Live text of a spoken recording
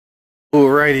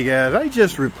Alrighty guys, I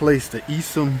just replaced the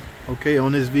ESIM, okay,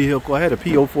 on this vehicle. I had a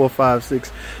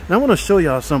P0456, and I want to show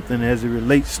y'all something as it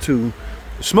relates to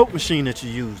the smoke machine that you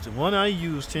use. The one I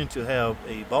use tend to have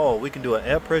a ball. We can do an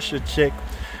air pressure check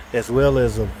as well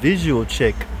as a visual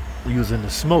check using the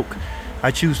smoke.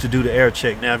 I choose to do the air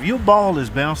check. Now if your ball is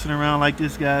bouncing around like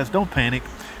this, guys, don't panic.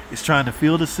 It's trying to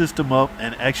fill the system up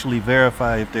and actually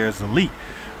verify if there's a leak.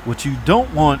 What you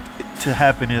don't want to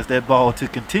happen is that ball to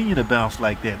continue to bounce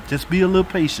like that. Just be a little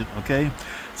patient, okay?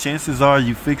 Chances are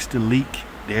you fixed the leak.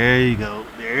 There you go.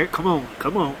 There, come on,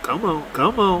 come on, come on,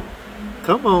 come on,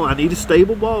 come on. I need a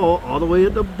stable ball all the way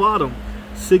at the bottom,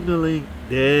 signaling.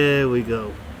 There we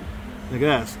go. Now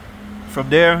guys,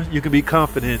 from there you can be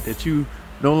confident that you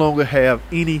no longer have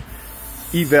any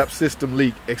evap system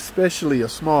leak, especially a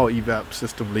small evap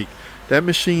system leak. That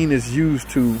machine is used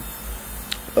to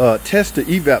test the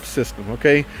evap system,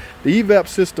 okay? The evap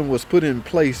system was put in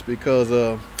place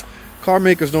because car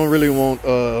makers don't really want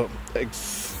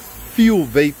fuel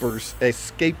vapors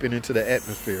escaping into the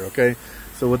atmosphere, okay?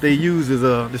 So what they use is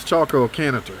this charcoal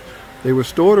canister. They would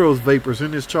store those vapors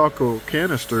in this charcoal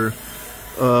canister,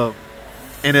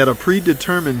 and at a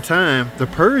predetermined time, the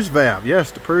purge valve, yes,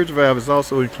 the purge valve is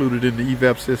also included in the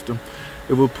evap system.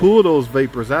 It will pull those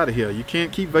vapors out of here. You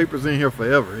can't keep vapors in here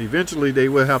forever. Eventually they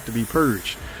will have to be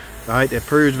purged. All right, that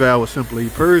purge valve will simply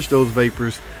purge those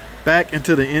vapors back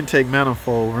into the intake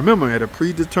manifold. Remember, at a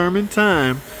predetermined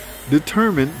time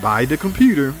determined by the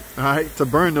computer, all right, to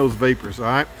burn those vapors. All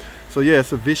right, so yeah,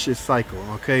 it's a vicious cycle,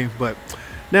 okay? But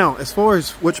now, as far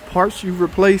as which parts you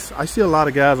replace, I see a lot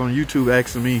of guys on YouTube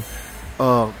asking me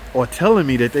or telling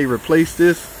me that they replaced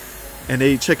this and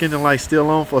they check engine light still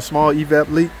on for a small evap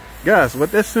leak. Guys,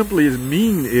 what that simply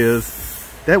mean is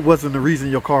that wasn't the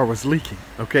reason your car was leaking,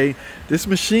 okay? This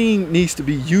machine needs to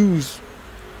be used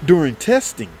during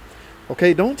testing,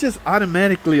 okay? Don't just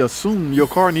automatically assume your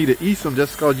car needed ESIM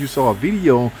just because you saw a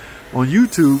video on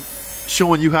YouTube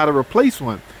showing you how to replace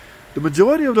one. The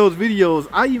majority of those videos,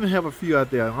 I even have a few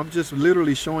out there, I'm just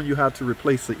literally showing you how to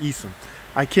replace the ESIM.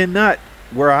 I cannot,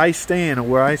 where I stand or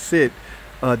where I sit,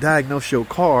 diagnose your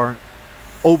car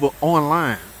over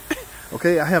online.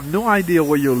 Okay, I have no idea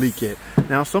where you'll leak at.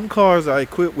 Now, some cars are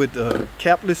equipped with a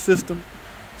capless system,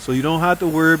 so you don't have to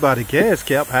worry about a gas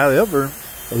cap. However,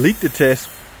 a leak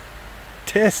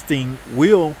testing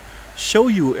will show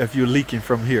you if you're leaking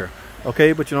from here.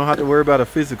 Okay, but you don't have to worry about a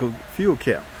physical fuel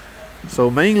cap. So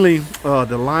mainly,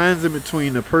 the lines in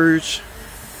between the purge,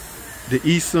 the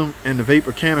ESIM, and the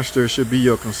vapor canister should be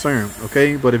your concern.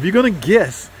 Okay, but if you're gonna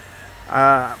guess,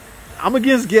 I'm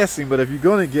against guessing, but if you're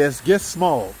gonna guess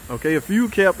small, okay? A fuel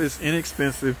cap is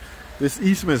inexpensive. This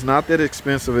ESIM is not that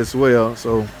expensive as well,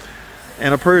 so,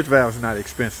 and a purge valve is not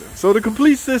expensive. So the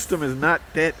complete system is not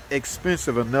that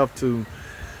expensive enough to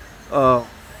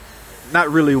not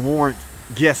really warrant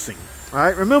guessing. All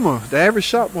right, remember, the average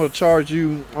shop will charge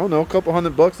you, I don't know, a couple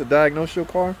 $100 to diagnose your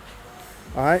car.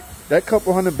 All right, that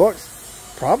couple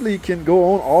 $100 probably can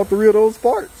go on all three of those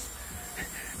parts.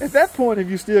 At that point, if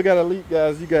you still got a leak,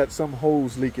 guys, you got some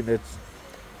hose leaking that's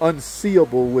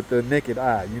unseeable with the naked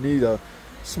eye. You need a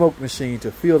smoke machine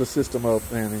to fill the system up,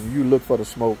 and you look for the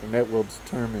smoke, and that will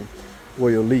determine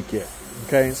where your leak is.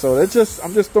 Okay, so that's just,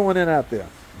 I'm just throwing it out there.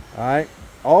 All right,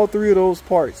 all three of those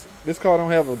parts. This car don't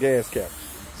have a gas cap.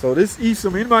 So this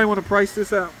ESIM, anybody want to price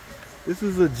this out? This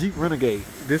is a Jeep Renegade.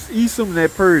 This ESIM and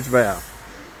that purge valve,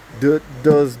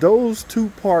 does those two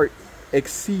parts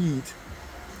exceed,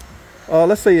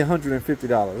 let's say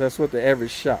 $150. That's what the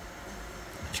average shop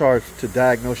charge to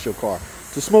diagnose your car,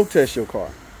 to smoke test your car,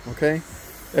 okay?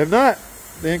 If not,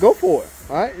 then go for it.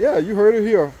 All right, yeah, you heard it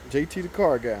here, JT the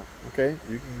car guy, okay?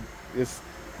 You can, it's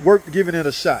worth giving it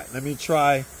a shot. Let me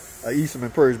try a ESIM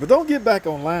and purge, but don't get back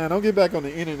online, don't get back on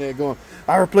the internet going,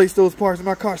 I replaced those parts and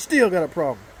my car still got a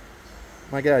problem.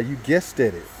 My guy, you guessed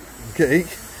at it, okay?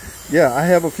 Yeah, I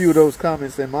have a few of those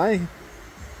comments in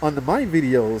under my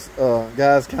videos.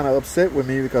 Guys kind of upset with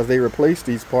me because they replaced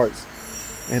these parts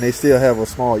and they still have a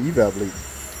small evap leak.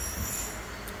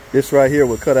 This right here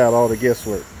will cut out all the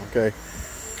guesswork, okay?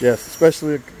 Yes,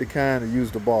 especially the kind that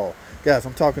use the ball. Guys,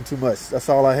 I'm talking too much. That's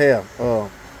all I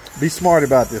have. Be smart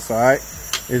about this, all right?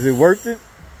 Is it worth it?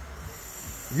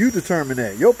 You determine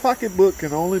that. Your pocketbook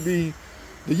can only be,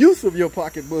 the use of your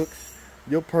pocketbooks,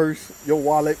 your purse, your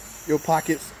wallet, your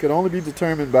pockets could only be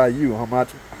determined by you,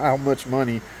 how much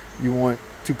money you want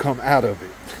to come out of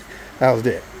it. How's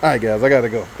that? All right, guys, I gotta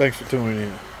go. Thanks for tuning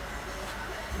in.